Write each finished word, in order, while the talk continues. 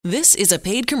This is a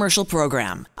paid commercial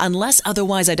program. Unless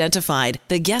otherwise identified,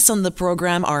 the guests on the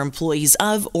program are employees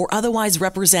of or otherwise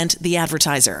represent the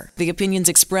advertiser. The opinions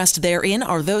expressed therein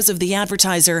are those of the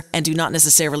advertiser and do not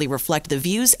necessarily reflect the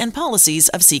views and policies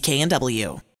of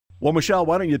CKNW. Well, Michelle,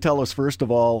 why don't you tell us first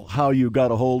of all how you got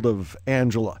a hold of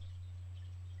Angela?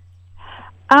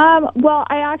 Well,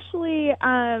 I actually,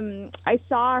 I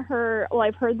saw her,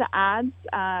 I've heard the ads,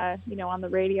 on the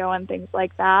radio and things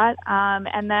like that.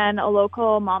 And then a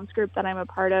local moms group that I'm a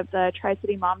part of, the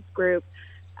Tri-City Moms Group,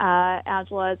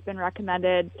 Angela has been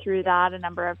recommended through that a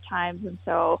number of times. And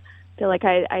so I feel like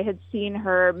I had seen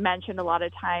her mentioned a lot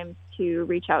of times to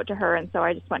reach out to her. And so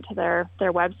I just went to their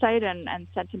website and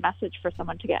sent a message for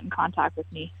someone to get in contact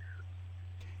with me.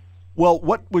 Well,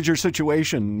 what was your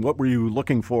situation? What were you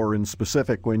looking for in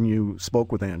specific when you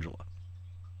spoke with Angela?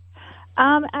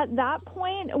 At that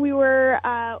point, we were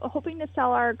hoping to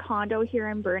sell our condo here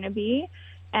in Burnaby,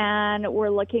 and we're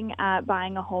looking at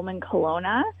buying a home in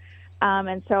Kelowna.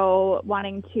 And so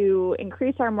wanting to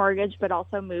increase our mortgage, but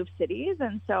also move cities.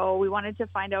 And so we wanted to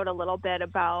find out a little bit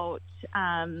about,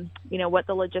 what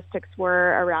the logistics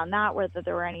were around that, whether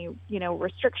there were any,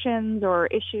 restrictions or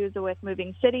issues with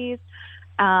moving cities.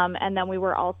 And then we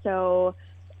were also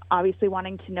obviously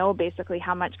wanting to know basically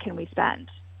how much can we spend.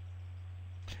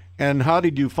 And how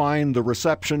did you find the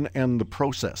reception and the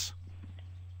process?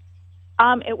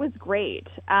 It was great.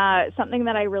 Something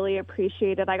that I really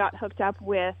appreciated. I got hooked up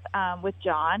with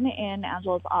John in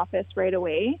Angela's office right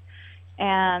away.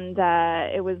 And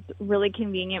it was really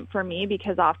convenient for me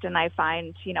because often I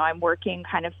find, I'm working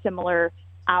kind of similar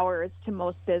hours to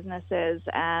most businesses,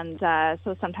 and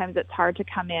so sometimes it's hard to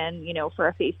come in, for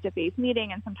a face-to-face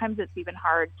meeting, and sometimes it's even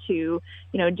hard to,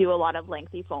 do a lot of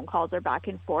lengthy phone calls or back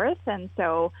and forth. And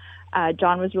so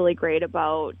John was really great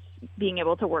about being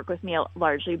able to work with me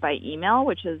largely by email,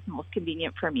 which is most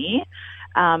convenient for me,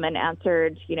 and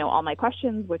answered, all my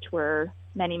questions, which were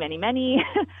many, many, many,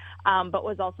 but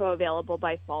was also available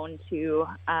by phone too.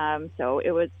 So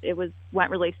it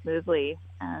went really smoothly,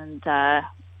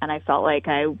 and I felt like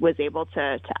I was able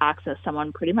to access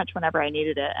someone pretty much whenever I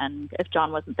needed it. And if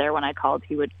John wasn't there when I called,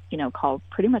 he would, call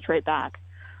pretty much right back.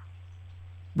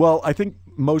 Well, I think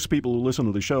most people who listen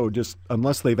to the show, just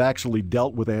unless they've actually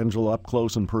dealt with Angela up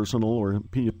close and personal or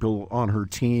people on her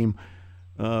team,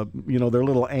 they're a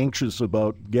little anxious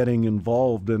about getting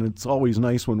involved. And it's always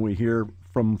nice when we hear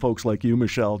from folks like you,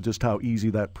 Michelle, just how easy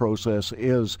that process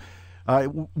is.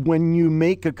 When you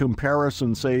make a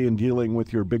comparison, say, in dealing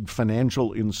with your big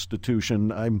financial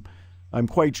institution, I'm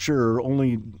quite sure,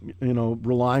 only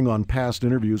relying on past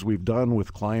interviews we've done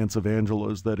with clients of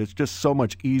Angela's, that it's just so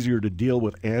much easier to deal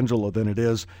with Angela than it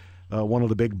is one of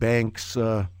the big banks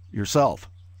yourself.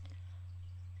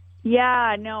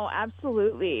 Yeah, no,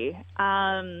 absolutely.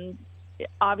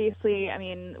 Obviously,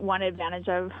 one advantage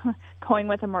of going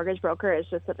with a mortgage broker is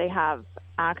just that they have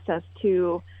access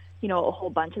to a whole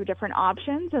bunch of different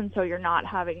options. And so you're not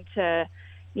having to,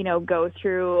 go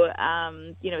through,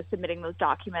 submitting those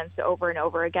documents over and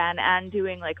over again and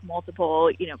doing like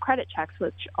multiple, credit checks,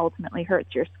 which ultimately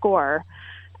hurts your score.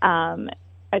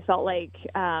 I felt like,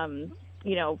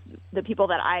 the people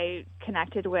that I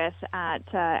connected with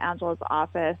at Angela's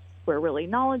office were really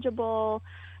knowledgeable,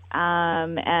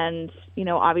 and,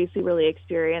 obviously really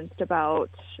experienced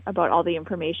about all the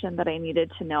information that I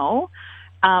needed to know.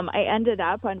 I ended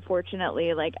up,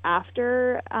 unfortunately,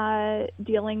 after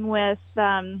dealing with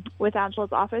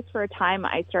Angela's office for a time,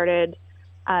 I started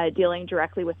dealing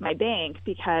directly with my bank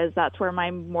because that's where my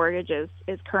mortgage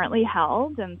is currently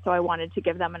held. And so I wanted to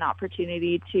give them an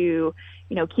opportunity to,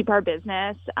 keep our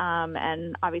business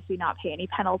and obviously not pay any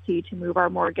penalty to move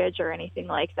our mortgage or anything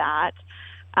like that.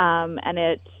 And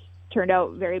it turned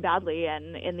out very badly.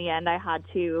 And in the end, I had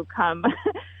to come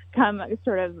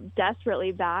sort of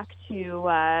desperately back to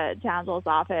Angela's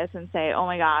office and say, oh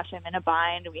my gosh, I'm in a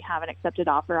bind. We have an accepted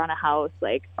offer on a house.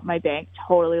 Like, my bank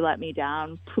totally let me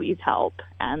down. Please help.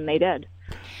 And they did.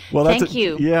 Well, thank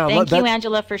you. Thank you,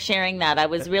 Angela, for sharing that. I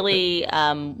was really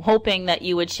hoping that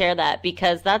you would share that,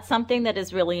 because that's something that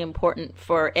is really important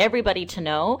for everybody to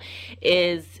know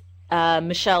is,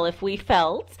 Michelle, if we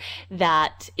felt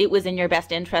that it was in your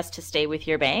best interest to stay with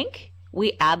your bank,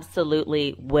 we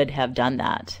absolutely would have done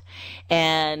that.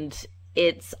 And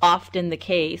it's often the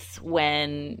case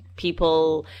when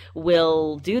people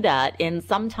will do that. And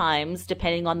sometimes,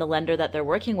 depending on the lender that they're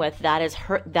working with, that has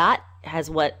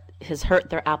hurt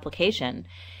their application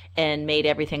and made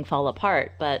everything fall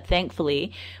apart. But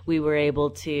thankfully, we were able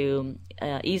to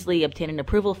easily obtain an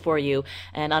approval for you.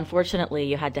 And unfortunately,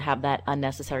 you had to have that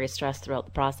unnecessary stress throughout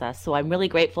the process. So I'm really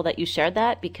grateful that you shared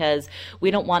that, because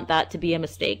we don't want that to be a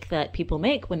mistake that people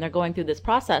make when they're going through this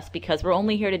process, because we're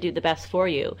only here to do the best for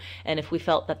you. And if we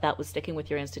felt that that was sticking with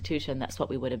your institution, that's what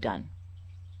we would have done.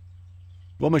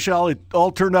 Well, Michelle, it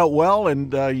all turned out well,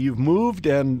 and you've moved,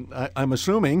 and I'm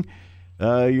assuming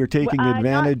you're taking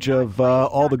advantage of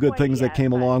all the good things that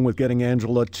came along with getting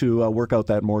Angela to work out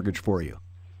that mortgage for you.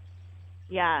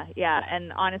 Yeah.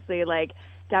 And honestly,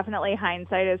 definitely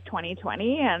hindsight is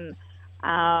 20/20. And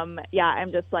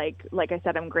I'm just like I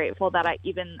said, I'm grateful that I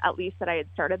had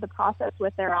started the process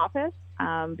with their office,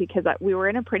 because we were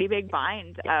in a pretty big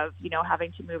bind of,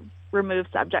 having to remove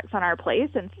subjects on our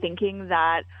place, and thinking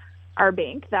that our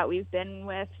bank that we've been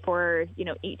with for,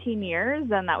 18 years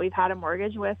and that we've had a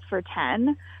mortgage with for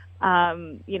 10,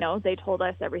 they told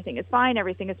us everything is fine.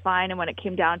 And when it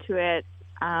came down to it,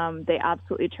 they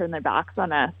absolutely turned their backs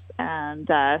on us. And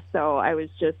so I was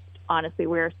just, honestly,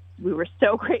 we were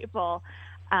so grateful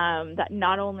that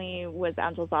not only was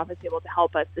Angela's office able to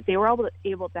help us, but they were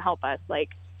able to help us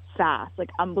fast,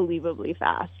 unbelievably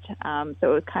fast.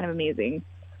 So it was kind of amazing.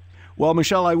 Well,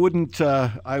 Michelle, I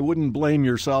wouldn't blame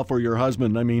yourself or your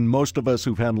husband. I mean, most of us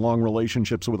who've had long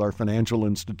relationships with our financial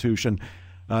institution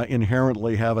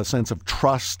inherently have a sense of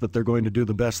trust that they're going to do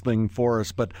the best thing for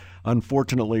us. But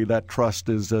unfortunately, that trust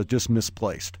is just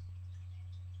misplaced.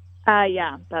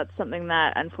 Yeah, that's something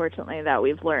that unfortunately that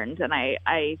we've learned. And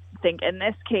I think in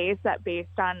this case that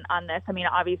based on this, I mean,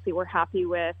 obviously we're happy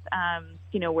with,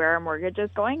 where our mortgage is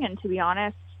going. And to be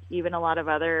honest, even a lot of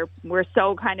we're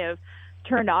so kind of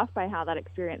turned off by how that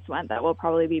experience went that we'll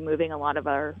probably be moving a lot of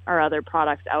our other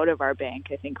products out of our bank.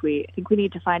 I think we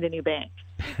need to find a new bank.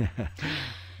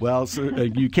 Well, so,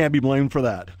 you can't be blamed for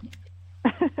that.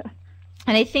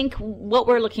 And I think what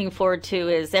we're looking forward to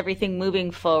is everything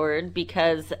moving forward,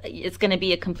 because it's going to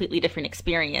be a completely different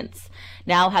experience.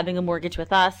 Now, having a mortgage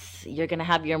with us, you're going to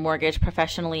have your mortgage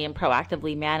professionally and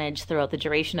proactively managed throughout the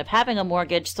duration of having a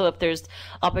mortgage. So if there's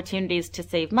opportunities to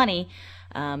save money,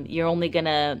 you're only going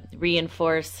to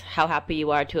reinforce how happy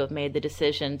you are to have made the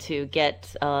decision to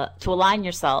get to align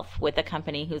yourself with a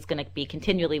company who's going to be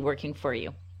continually working for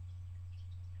you.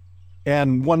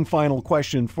 And one final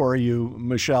question for you,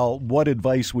 Michelle. What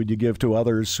advice would you give to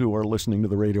others who are listening to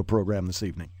the radio program this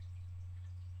evening?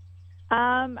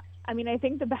 I mean, I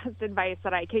think the best advice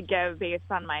that I could give based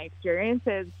on my experience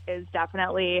is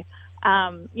definitely,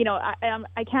 I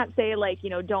can't say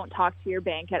don't talk to your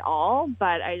bank at all,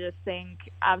 but I just think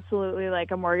absolutely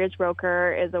a mortgage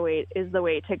broker is the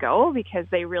way to go, because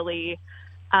they really,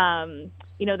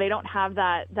 they don't have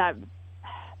that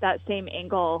same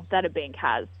angle that a bank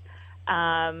has.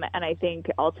 And I think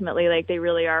ultimately, they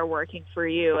really are working for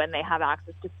you, and they have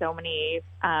access to so many,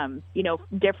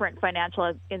 different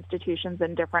financial institutions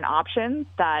and different options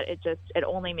that it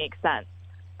only makes sense.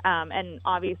 And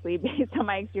obviously, based on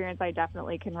my experience, I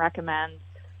definitely can recommend,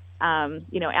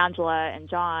 Angela and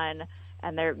John,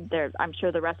 and I'm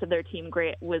sure the rest of their team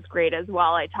was great as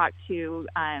well. I talked to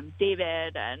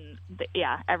David, and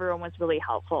everyone was really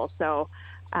helpful. So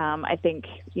I think,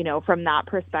 from that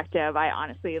perspective, I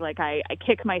honestly, I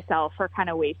kick myself for kind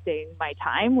of wasting my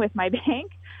time with my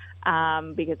bank,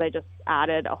 because I just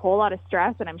added a whole lot of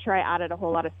stress, and I'm sure I added a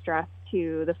whole lot of stress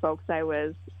to the folks I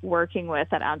was working with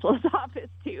at Angela's office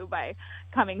too, by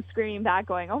coming screaming back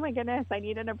going, oh my goodness, I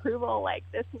need an approval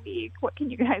this week. What can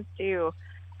you guys do?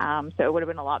 So it would have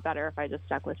been a lot better if I just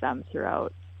stuck with them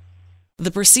throughout.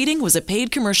 The proceeding was a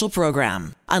paid commercial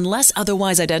program. Unless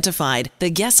otherwise identified, the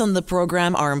guests on the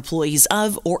program are employees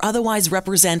of or otherwise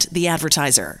represent the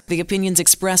advertiser. The opinions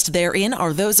expressed therein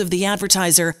are those of the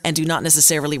advertiser and do not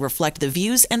necessarily reflect the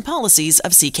views and policies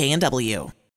of CKNW.